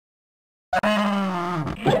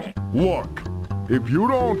Look, if you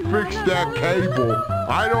don't fix that cable,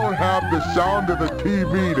 I don't have the sound of the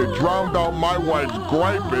TV to drown out my wife's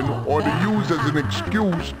griping or to use as an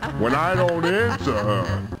excuse when I don't answer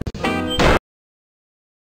her.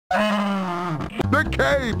 The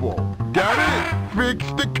cable! Get it? Fix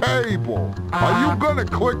the cable! Are you gonna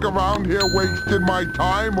click around here wasting my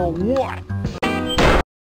time or what?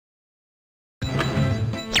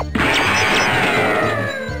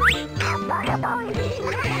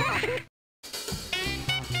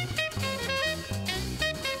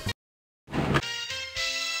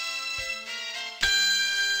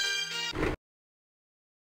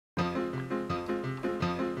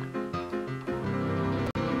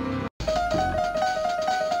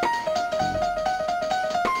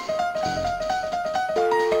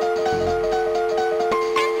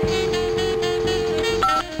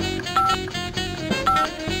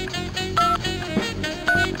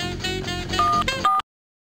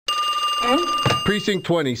 Precinct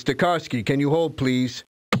 20, Stakarsky, can you hold, please?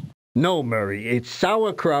 No, Murray, it's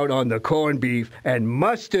sauerkraut on the corned beef and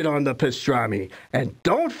mustard on the pastrami. And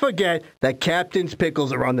don't forget that Captain's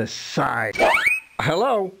pickles are on the side.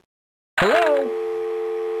 Hello?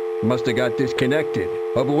 Hello? Must have got disconnected.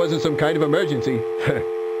 Hope it wasn't some kind of emergency.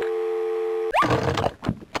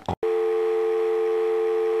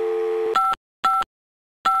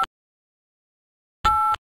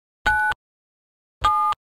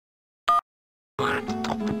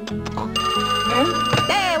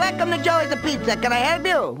 Pizza, can I help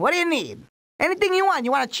you? What do you need? Anything you want.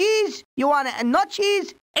 You want a cheese? You want a not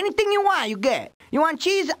cheese? Anything you want, you get. You want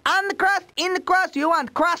cheese on the crust, in the crust? You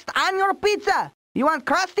want crust on your pizza? You want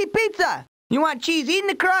crusty pizza? You want cheese in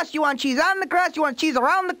the crust? You want cheese on the crust? You want cheese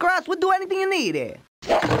around the crust? We'll do anything you need here.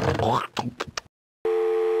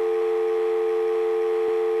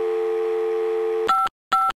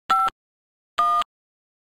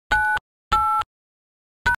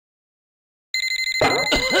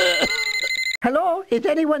 Hello? Is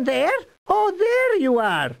anyone there? Oh, there you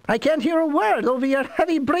are. I can't hear a word over your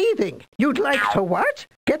heavy breathing. You'd like to what?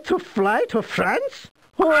 Get to fly to France?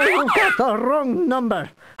 Oh, you got the wrong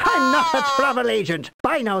number. I'm not a travel agent.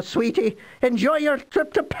 Bye now, sweetie. Enjoy your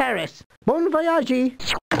trip to Paris. Bon voyage.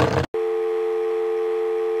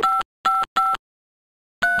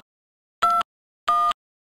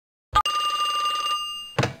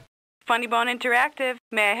 Funny Bone Interactive.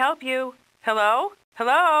 May I help you? Hello?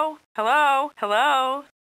 Hello? Hello? Hello?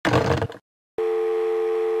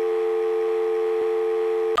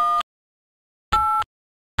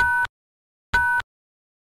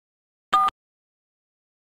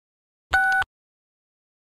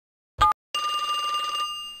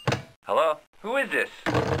 Hello? Who is this?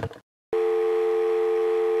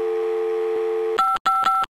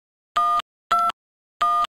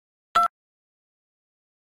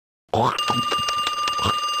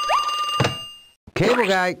 Cable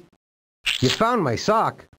guy, you found my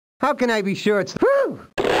sock. How can I be sure it's... Whew!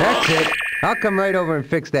 That's it. I'll come right over and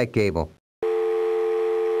fix that cable.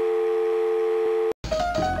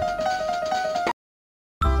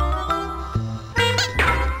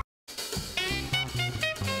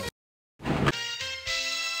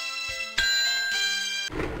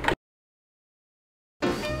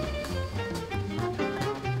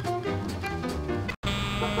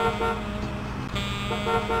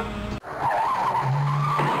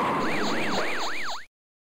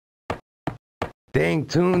 Dang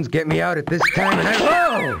Toons, get me out at this time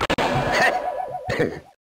and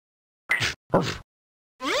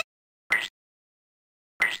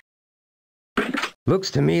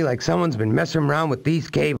Looks to me like someone's been messing around with these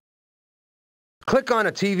cables. Click on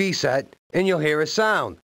a TV set and you'll hear a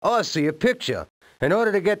sound or see a picture. In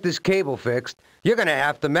order to get this cable fixed, you're gonna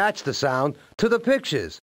have to match the sound to the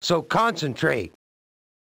pictures. So concentrate.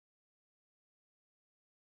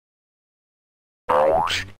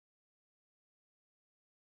 Ouch.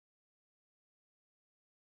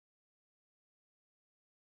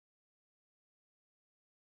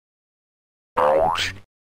 Ouch.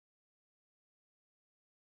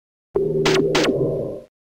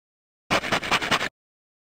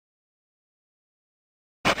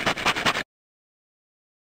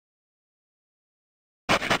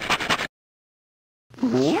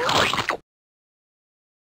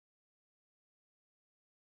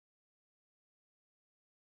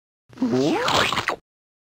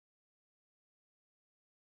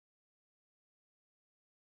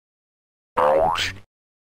 Ouch.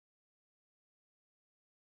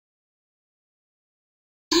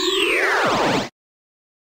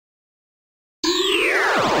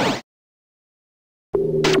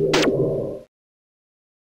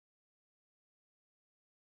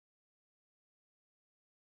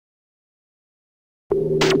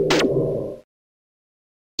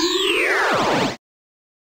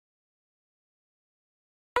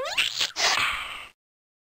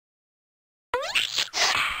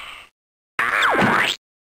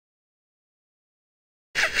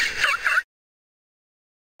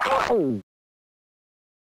 Chill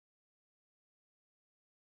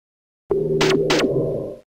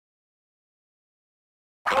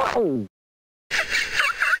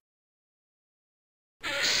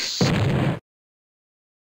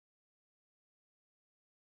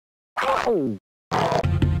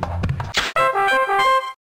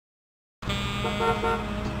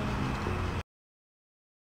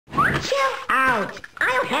out.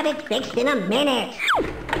 I'll have it fixed in a minute.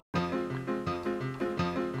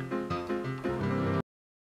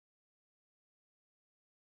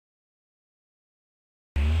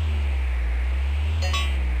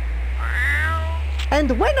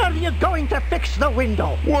 And when are you going to fix the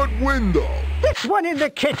window? What window? This one in the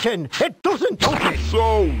kitchen. It doesn't open.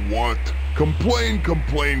 So what? Complain,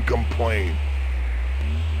 complain, complain.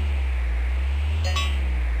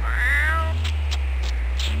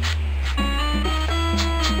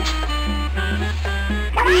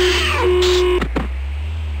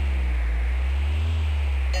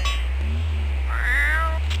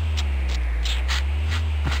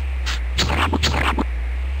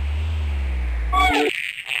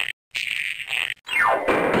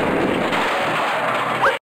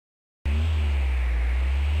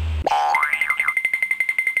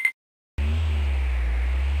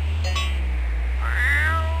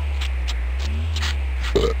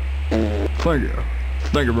 Thank you.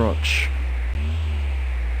 Thank you very much.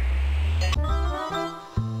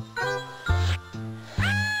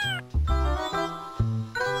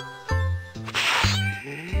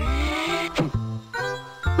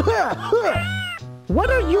 What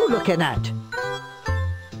are you looking at?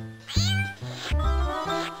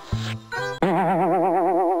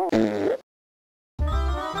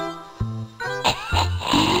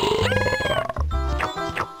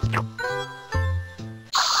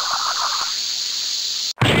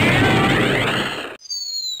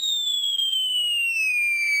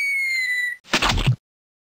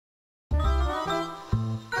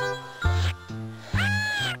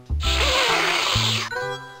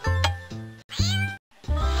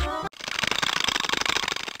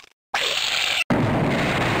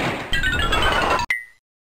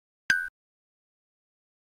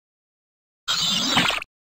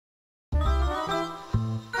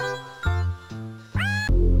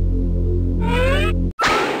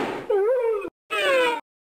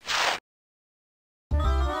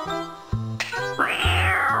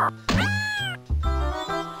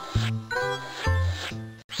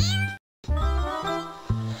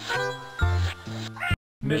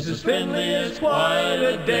 Mrs. Findley is quite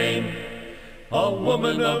a dame, a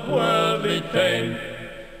woman of worldly fame.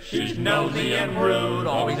 She's nosy and rude,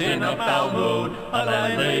 always in a foul mood, a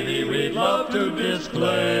landlady we'd love to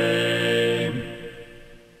disclaim.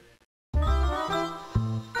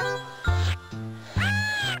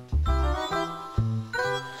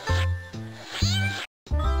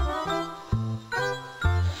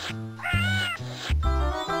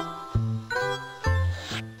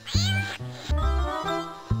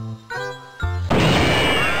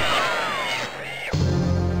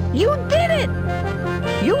 You did it!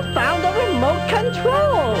 You found a remote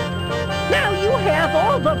control! Now you have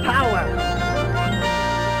all the power!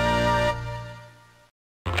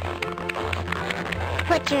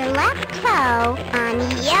 Put your left toe on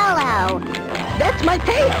yellow. That's my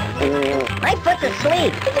tail! Right foot to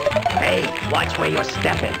sleep. Hey, watch where you're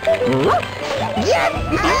stepping. Yes!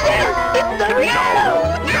 Yes! It's the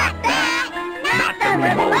remote! Not the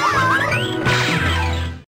remote!